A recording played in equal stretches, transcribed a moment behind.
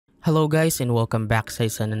Hello guys and welcome back sa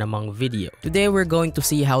isa na namang video. Today we're going to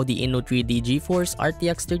see how the Inno3D GeForce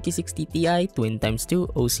RTX 3060 Ti Twin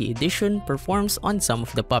x2 OC Edition performs on some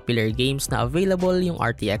of the popular games na available yung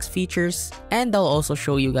RTX features, and I'll also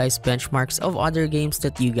show you guys benchmarks of other games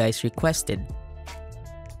that you guys requested.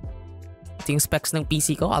 Ito yung specs ng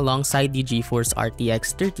PC ko alongside the GeForce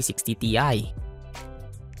RTX 3060 Ti.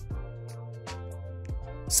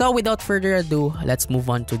 So without further ado, let's move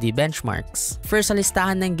on to the benchmarks. First sa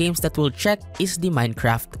listahan ng games that we'll check is the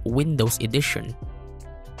Minecraft Windows Edition.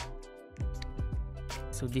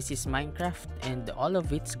 So this is Minecraft and all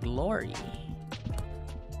of its glory.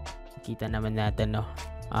 Kita naman natin no.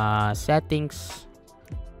 Settings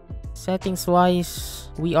wise,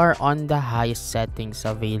 we are on the highest settings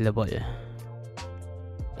available.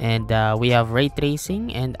 And we have ray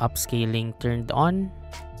tracing and upscaling turned on.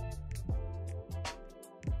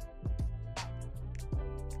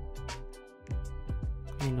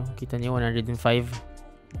 Kita niyo 105.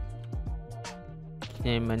 Kita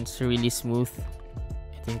naman it's really smooth.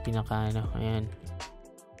 Ito yung pinaka ayan.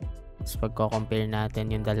 Tapos pagko-compare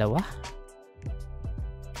natin yung dalawa.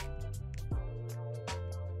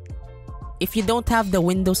 If you don't have the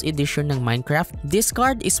Windows edition ng Minecraft, this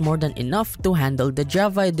card is more than enough to handle the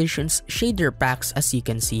Java edition's shader packs as you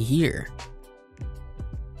can see here.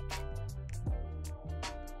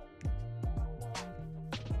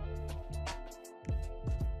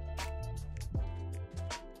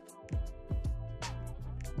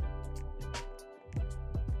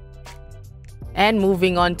 And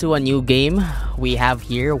moving on to a new game, we have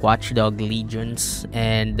here Watch Dogs Legions,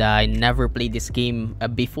 and I never played this game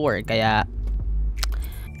before, kaya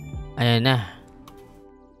ayan na.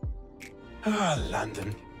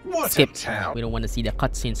 London, what Skip. a town. We don't want to see the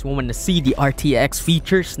cutscenes, we want to see the RTX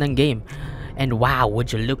features ng game. And wow, would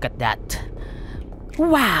you look at that?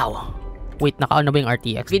 Wow! Wait, naka-on na ba yung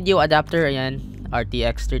RTX? Video adapter, ayan,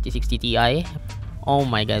 RTX 3060 Ti. Oh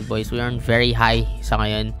my god boys, we are on very high sa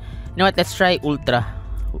ngayon. You know what, let's try Ultra.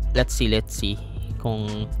 Let's see kung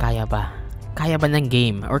kaya ba ng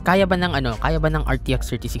game, or kaya ba ng RTX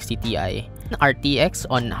 3060 Ti. RTX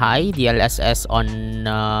on high, DLSS on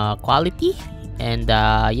quality, and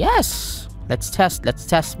yes, let's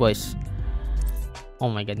test boys. Oh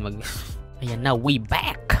my god, ayan na, we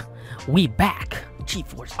back,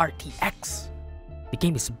 GeForce RTX, the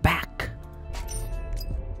game is back.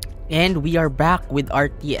 And we are back with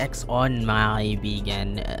RTX on, mga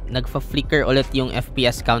kaibigan. Nagfa-flicker ulit yung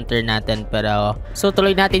FPS counter natin, pero so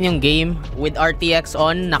tuloy natin yung game with RTX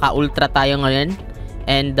on. Naka-ultra tayo ngayon.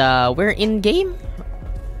 And we're in game.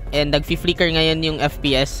 And nagfi-flicker ngayon yung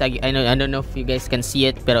FPS. I don't know if you guys can see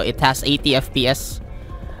it, pero it has 80 FPS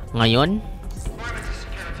ngayon.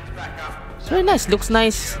 So nice, looks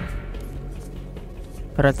nice.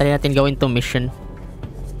 Pero try natin gawin to mission.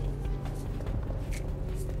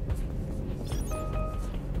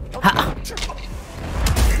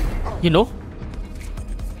 You know?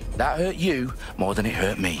 That hurt you more than it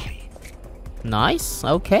hurt me. Nice,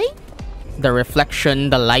 okay. The reflection,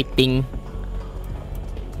 the lighting.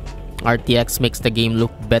 RTX makes the game look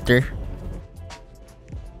better.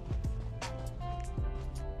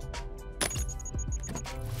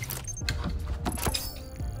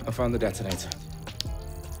 I found the detonator.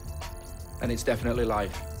 And it's definitely live.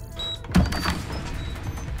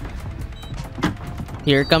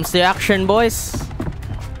 Here comes the action, boys.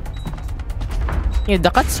 Yeah,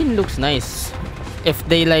 the cutscene looks nice. If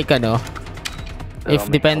they like if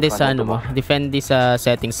depende sa depende sa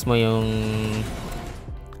settings mo yung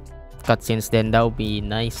cutscenes, then that would be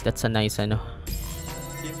nice. That's a nice If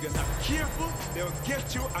you're not careful, they'll get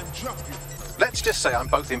you and drop you. Let's just say I'm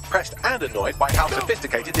both impressed and annoyed by how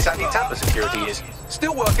sophisticated this anti-tamper security is.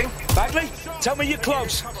 Still working. Bagley, tell me you're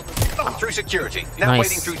close. I'm through security. Now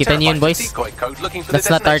Nice. wading through Kita niyo yun, boys? decoy code looking for That's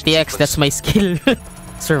the not destination RTX, that's my skill.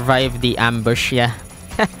 Survive the ambush, yeah.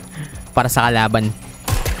 Para sa kalaban.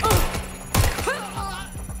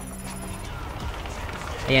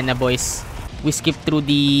 Ayan na boys. We skip through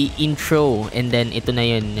the intro and then ito na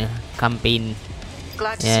yun, campaign.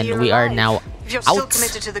 And we are now out.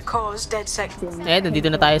 Eh,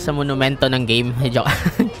 nandito na tayo sa monumento ng game. Joke.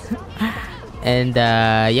 And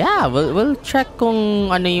yeah, we'll check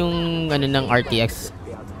kung ano yung ng RTX.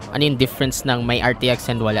 Ano yung difference ng may RTX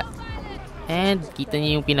and wala. And kita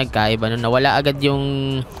niyo yung pinagkaiba, nawala agad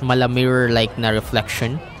yung mala mirror-like na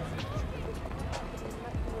reflection.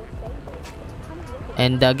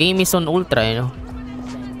 And the game is on ultra,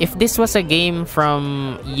 If this was a game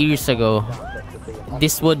from years ago,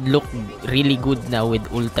 this would look really good now with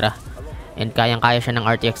ultra. And kayang-kaya siya ng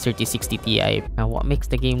RTX 3060 Ti. What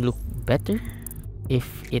makes the game look better if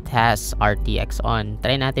it has RTX on.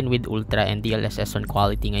 Try natin with Ultra and DLSS on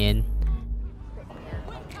quality ngayon.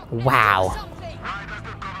 Wow!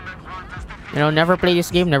 You know, never played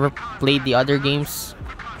this game, never played the other games.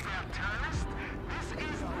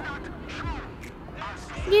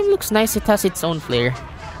 The game looks nice, it has its own flair.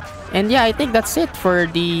 And yeah, I think that's it for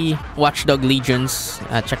the Watchdog Legions.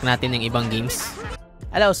 Check natin yung ibang games.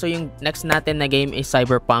 Hello, so yung next natin na game is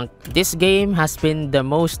Cyberpunk. This game has been the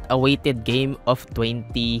most awaited game of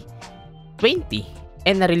 2020.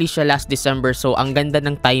 And na-release siya last December, so ang ganda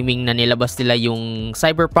ng timing na nilabas nila yung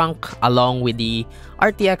Cyberpunk along with the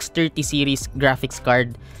RTX 30 series graphics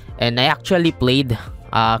card. And I actually played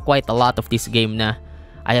quite a lot of this game na.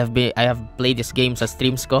 I have played this game sa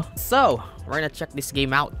streams ko. So, we're gonna check this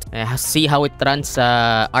game out. See how it runs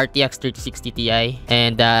sa RTX 3060 Ti.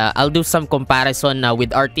 And I'll do some comparison with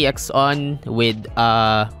RTX on, with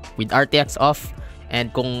RTX off. And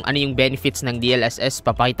kung ano yung benefits ng DLSS,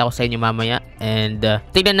 papakita ko sa inyo mamaya. And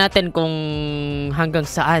tignan natin kung hanggang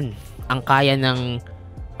saan ang kaya ng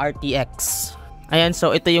RTX. Ayan,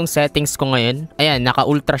 so ito yung settings ko ngayon. Ayan,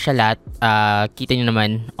 naka-ultra siya lahat. Kita nyo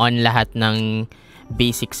naman, on lahat ng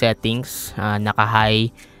basic settings.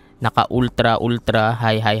 Naka-high, naka-ultra,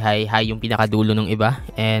 high yung pinakadulo ng iba.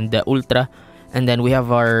 And ultra. And then we have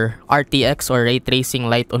our RTX or ray tracing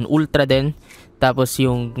light on ultra din. Tapos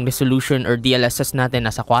yung resolution or DLSS natin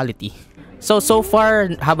nasa quality. So far,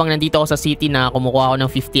 habang nandito ako sa city na kumukuha ako ng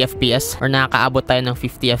 50 FPS or nakakaabot tayo ng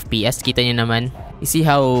 50 FPS, kita nyo naman. You see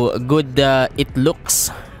how good it looks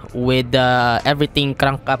with everything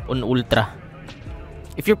cranked up on ultra.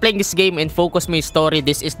 If you're playing this game and focus mo yung story,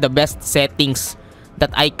 this is the best settings that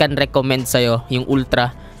I can recommend sa'yo, yung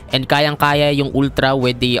ultra. And kayang-kaya yung ultra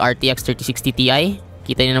with the RTX 3060 Ti.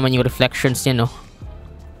 Kita nyo naman yung reflections niya, no?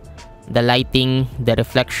 The lighting, the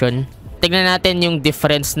reflection. Tignan natin yung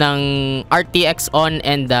difference ng RTX on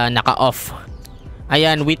and naka-off.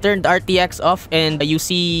 Ayan, we turned RTX off and you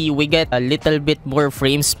see we get a little bit more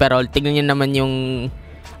frames, pero tignan nyo naman yung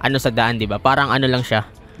ano sa daan, diba? Parang ano lang siya.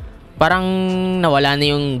 Parang nawala na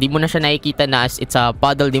yung, di mo na siya nakikita na as it's a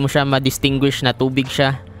puddle, di mo siya ma-distinguish na tubig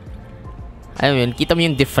siya. Ayun, kita mo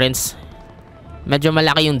yung difference. Medyo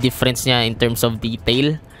malaki yung difference niya in terms of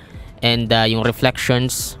detail and yung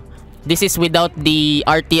reflections. This is without the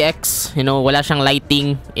RTX, you know, wala siyang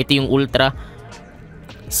lighting. Ito yung ultra.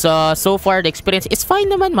 So far the experience is fine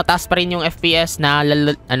naman. Mataas pa rin yung FPS na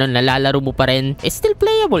nalalaro mo pa rin. It's still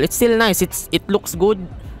playable, it's still nice, it looks good.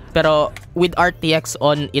 Pero with RTX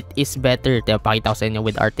on, it is better. Pakita ko sa inyo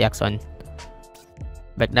with RTX on.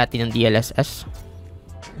 Back natin yung DLSS.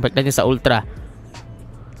 Back natin sa ultra.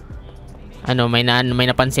 Ano, may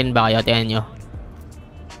napansin ba kayo? Tingnan nyo.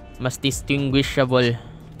 Mas distinguishable.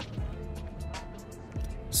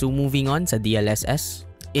 So moving on sa DLSS,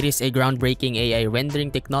 it is a groundbreaking AI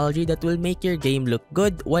rendering technology that will make your game look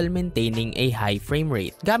good while maintaining a high frame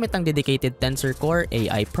rate gamit ang dedicated Tensor Core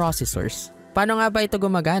AI processors. Paano nga ba ito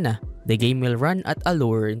gumagana? The game will run at a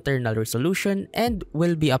lower internal resolution and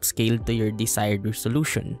will be upscaled to your desired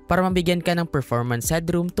resolution para mabigyan ka ng performance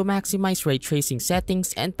headroom to maximize ray tracing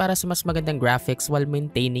settings and para sa mas magandang graphics while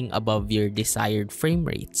maintaining above your desired frame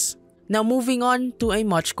rates. Now moving on to a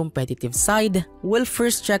much competitive side, we'll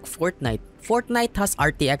first check Fortnite. Fortnite has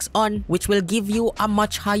RTX on, which will give you a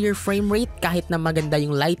much higher frame rate kahit na maganda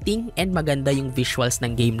yung lighting and maganda yung visuals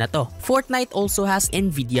ng game na to. Fortnite also has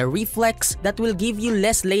NVIDIA Reflex that will give you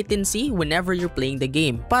less latency whenever you're playing the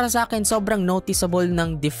game. Para sa akin, sobrang noticeable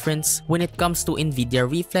ng difference when it comes to NVIDIA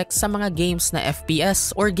Reflex sa mga games na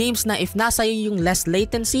FPS or games na if nasa iyo yung less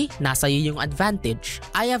latency, nasa iyo yung advantage.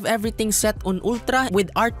 I have everything set on Ultra with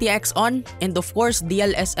RTX on and of course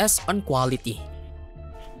DLSS on quality.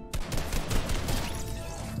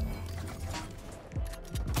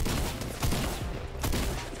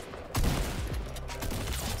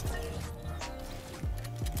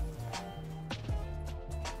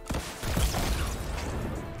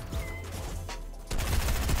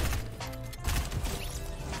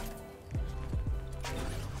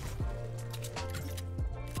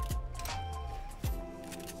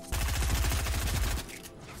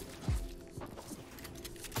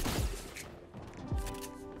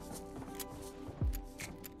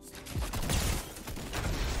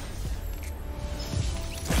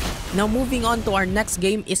 Now moving on to our next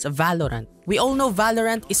game is Valorant. We all know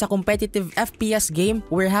Valorant is a competitive FPS game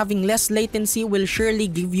where having less latency will surely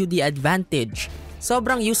give you the advantage.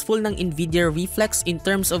 Sobrang useful ng NVIDIA Reflex in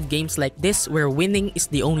terms of games like this where winning is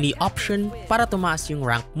the only option para tumaas yung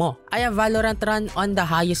rank mo. I have Valorant run on the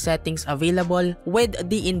highest settings available with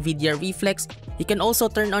the NVIDIA Reflex. You can also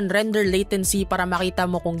turn on render latency para makita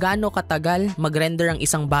mo kung gaano katagal mag-render ang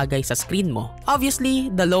isang bagay sa screen mo. Obviously,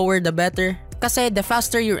 the lower the better. Kasi the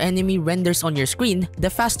faster your enemy renders on your screen, the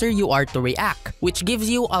faster you are to react, which gives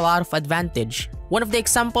you a lot of advantage. One of the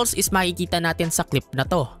examples is makikita natin sa clip na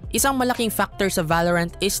to. Isang malaking factor sa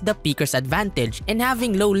Valorant is the peaker's advantage, and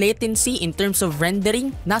having low latency in terms of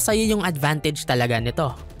rendering, nasa iyo yung advantage talaga nito.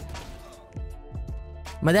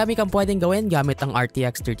 Madami kang pwedeng gawin gamit ang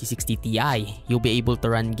RTX 3060 Ti. You'll be able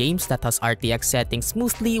to run games that has RTX settings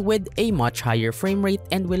smoothly with a much higher frame rate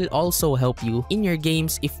and will also help you in your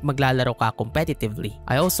games if maglalaro ka competitively.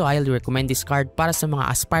 I also highly recommend this card para sa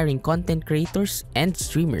mga aspiring content creators and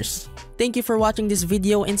streamers. Thank you for watching this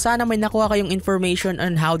video and sana may nakuha kayong information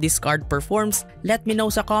on how this card performs. Let me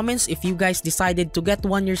know sa comments if you guys decided to get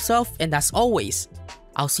one yourself, and as always,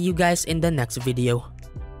 I'll see you guys in the next video.